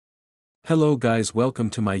Hello guys,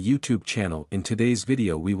 welcome to my YouTube channel. In today's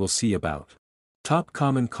video we will see about top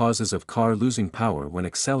common causes of car losing power when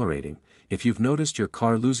accelerating. If you've noticed your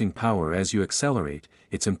car losing power as you accelerate,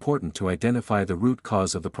 it's important to identify the root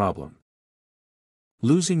cause of the problem.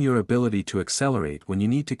 Losing your ability to accelerate when you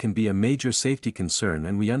need to can be a major safety concern,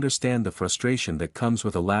 and we understand the frustration that comes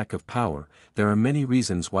with a lack of power. There are many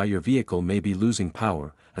reasons why your vehicle may be losing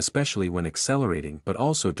power, especially when accelerating but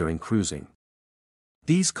also during cruising.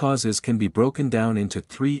 These causes can be broken down into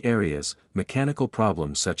three areas: mechanical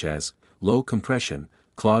problems such as low compression,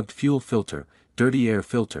 clogged fuel filter, dirty air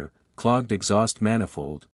filter, clogged exhaust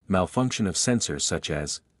manifold, malfunction of sensors such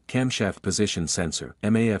as camshaft position sensor,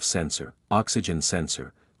 MAF sensor, oxygen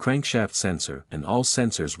sensor, crankshaft sensor, and all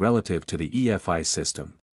sensors relative to the EFI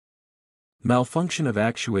system. Malfunction of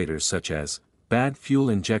actuators such as bad fuel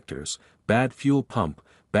injectors, bad fuel pump,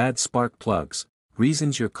 bad spark plugs.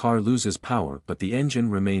 Reasons your car loses power but the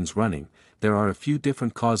engine remains running. There are a few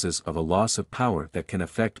different causes of a loss of power that can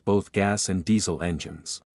affect both gas and diesel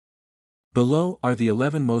engines. Below are the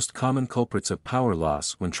 11 most common culprits of power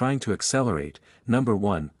loss when trying to accelerate. Number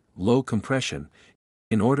 1. Low compression.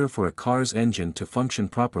 In order for a car's engine to function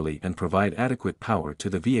properly and provide adequate power to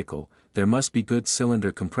the vehicle, there must be good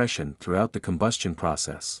cylinder compression throughout the combustion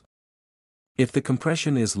process. If the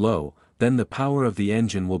compression is low, then the power of the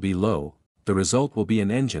engine will be low. The result will be an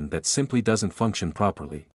engine that simply doesn't function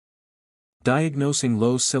properly. Diagnosing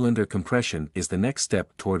low cylinder compression is the next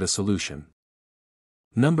step toward a solution.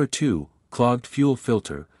 Number 2. Clogged fuel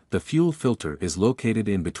filter. The fuel filter is located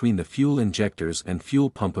in between the fuel injectors and fuel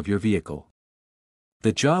pump of your vehicle.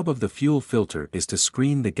 The job of the fuel filter is to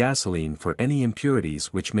screen the gasoline for any impurities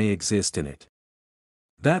which may exist in it.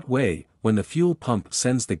 That way, when the fuel pump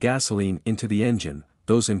sends the gasoline into the engine,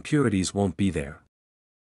 those impurities won't be there.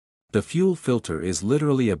 The fuel filter is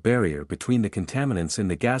literally a barrier between the contaminants in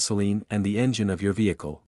the gasoline and the engine of your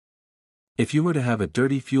vehicle. If you were to have a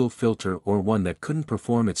dirty fuel filter or one that couldn't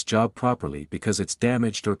perform its job properly because it's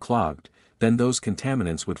damaged or clogged, then those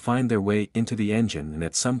contaminants would find their way into the engine, and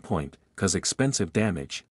at some point, cause expensive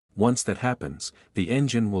damage. Once that happens, the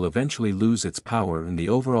engine will eventually lose its power and the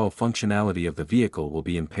overall functionality of the vehicle will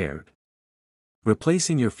be impaired.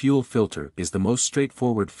 Replacing your fuel filter is the most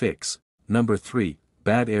straightforward fix. Number 3.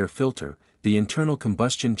 Bad air filter. The internal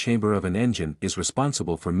combustion chamber of an engine is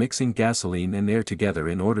responsible for mixing gasoline and air together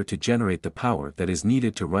in order to generate the power that is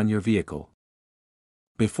needed to run your vehicle.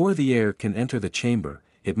 Before the air can enter the chamber,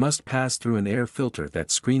 it must pass through an air filter that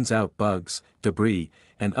screens out bugs, debris,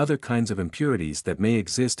 and other kinds of impurities that may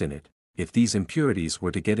exist in it. If these impurities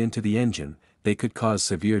were to get into the engine, they could cause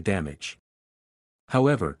severe damage.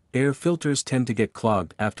 However, air filters tend to get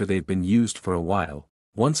clogged after they've been used for a while.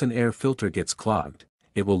 Once an air filter gets clogged,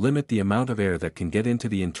 it will limit the amount of air that can get into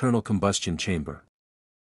the internal combustion chamber.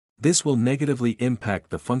 This will negatively impact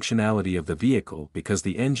the functionality of the vehicle because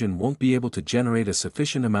the engine won't be able to generate a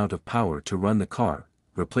sufficient amount of power to run the car.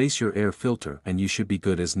 Replace your air filter and you should be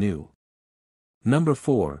good as new. Number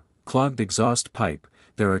 4. Clogged exhaust pipe.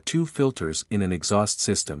 There are two filters in an exhaust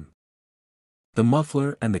system: the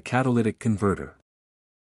muffler and the catalytic converter.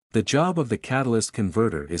 The job of the catalyst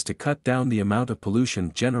converter is to cut down the amount of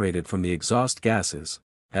pollution generated from the exhaust gases.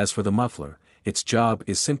 As for the muffler, its job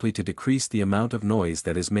is simply to decrease the amount of noise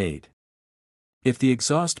that is made. If the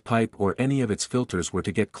exhaust pipe or any of its filters were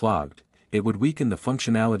to get clogged, it would weaken the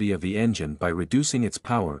functionality of the engine by reducing its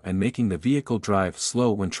power and making the vehicle drive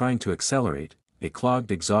slow when trying to accelerate. A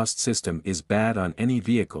clogged exhaust system is bad on any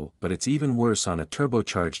vehicle, but it's even worse on a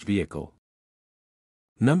turbocharged vehicle.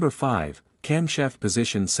 Number 5. Camshaft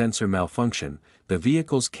position sensor malfunction. The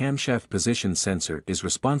vehicle's camshaft position sensor is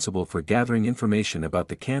responsible for gathering information about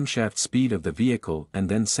the camshaft speed of the vehicle and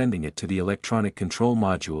then sending it to the electronic control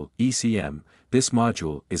module, ECM. This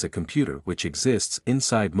module is a computer which exists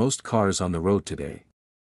inside most cars on the road today.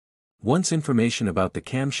 Once information about the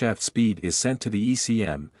camshaft speed is sent to the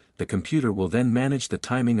ECM, the computer will then manage the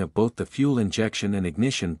timing of both the fuel injection and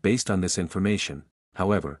ignition based on this information.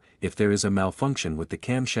 However, if there is a malfunction with the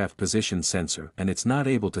camshaft position sensor and it's not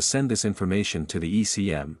able to send this information to the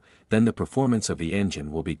ECM, then the performance of the engine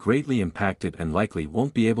will be greatly impacted and likely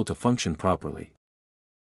won't be able to function properly.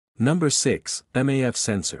 Number 6. MAF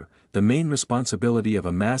sensor. The main responsibility of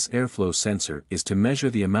a mass airflow sensor is to measure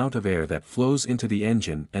the amount of air that flows into the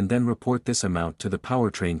engine and then report this amount to the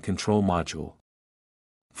powertrain control module.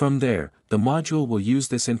 From there, the module will use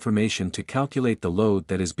this information to calculate the load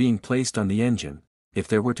that is being placed on the engine. If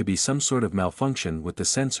there were to be some sort of malfunction with the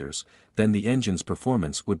sensors, then the engine's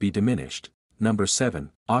performance would be diminished. Number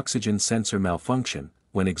 7. Oxygen sensor malfunction.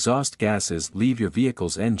 When exhaust gases leave your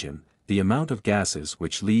vehicle's engine, the amount of gases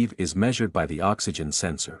which leave is measured by the oxygen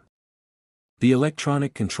sensor. The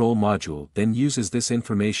electronic control module then uses this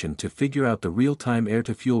information to figure out the real-time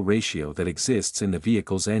air-to-fuel ratio that exists in the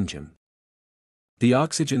vehicle's engine. The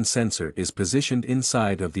oxygen sensor is positioned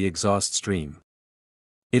inside of the exhaust stream.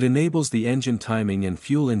 It enables the engine timing and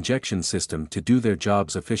fuel injection system to do their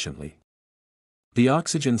jobs efficiently. The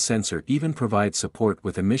oxygen sensor even provides support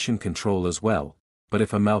with emission control as well, but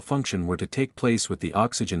if a malfunction were to take place with the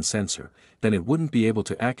oxygen sensor, then it wouldn't be able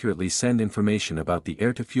to accurately send information about the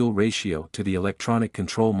air-to-fuel ratio to the electronic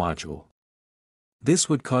control module. This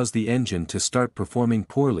would cause the engine to start performing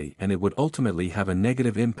poorly, and it would ultimately have a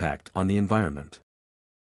negative impact on the environment.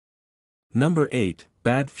 Number 8.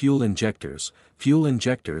 Bad fuel injectors. Fuel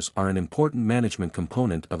injectors are an important management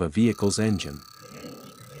component of a vehicle's engine.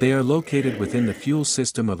 They are located within the fuel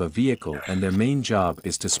system of a vehicle, and their main job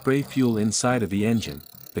is to spray fuel inside of the engine.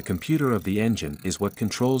 The computer of the engine is what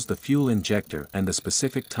controls the fuel injector and the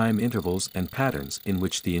specific time intervals and patterns in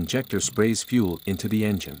which the injector sprays fuel into the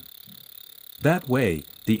engine. That way,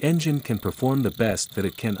 the engine can perform the best that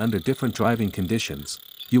it can under different driving conditions.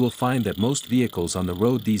 You will find that most vehicles on the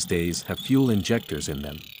road these days have fuel injectors in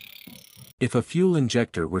them. If a fuel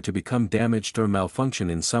injector were to become damaged or malfunction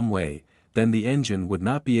in some way, then the engine would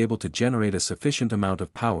not be able to generate a sufficient amount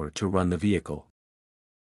of power to run the vehicle.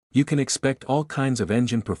 You can expect all kinds of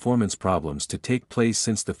engine performance problems to take place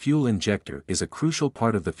since the fuel injector is a crucial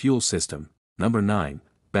part of the fuel system. Number 9.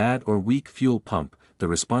 Bad or weak fuel pump. The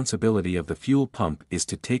responsibility of the fuel pump is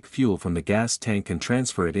to take fuel from the gas tank and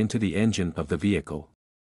transfer it into the engine of the vehicle.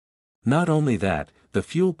 Not only that, the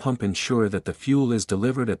fuel pump ensures that the fuel is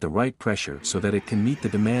delivered at the right pressure so that it can meet the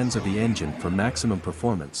demands of the engine for maximum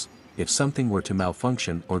performance. If something were to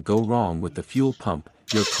malfunction or go wrong with the fuel pump,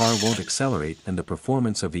 your car won't accelerate and the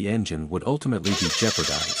performance of the engine would ultimately be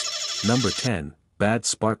jeopardized. Number 10. Bad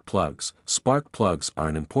spark plugs. Spark plugs are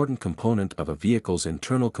an important component of a vehicle's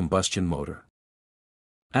internal combustion motor.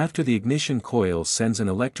 After the ignition coil sends an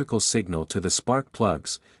electrical signal to the spark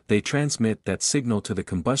plugs, they transmit that signal to the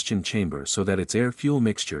combustion chamber so that its air-fuel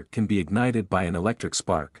mixture can be ignited by an electric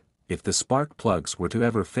spark. If the spark plugs were to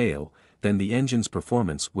ever fail, then the engine's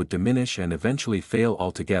performance would diminish and eventually fail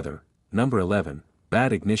altogether. Number 11.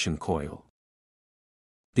 Bad ignition coil.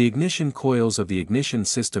 The ignition coils of the ignition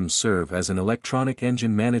system serve as an electronic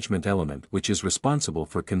engine management element which is responsible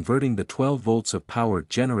for converting the 12 volts of power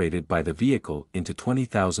generated by the vehicle into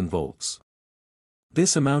 20,000 volts.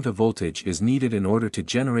 This amount of voltage is needed in order to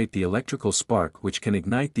generate the electrical spark which can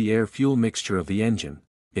ignite the air-fuel mixture of the engine.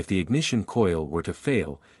 If the ignition coil were to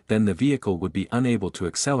fail, then the vehicle would be unable to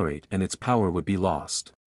accelerate and its power would be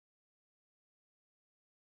lost.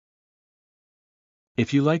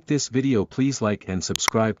 If you like this video, please like and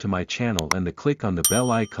subscribe to my channel and click on the bell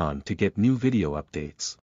icon to get new video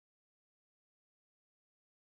updates.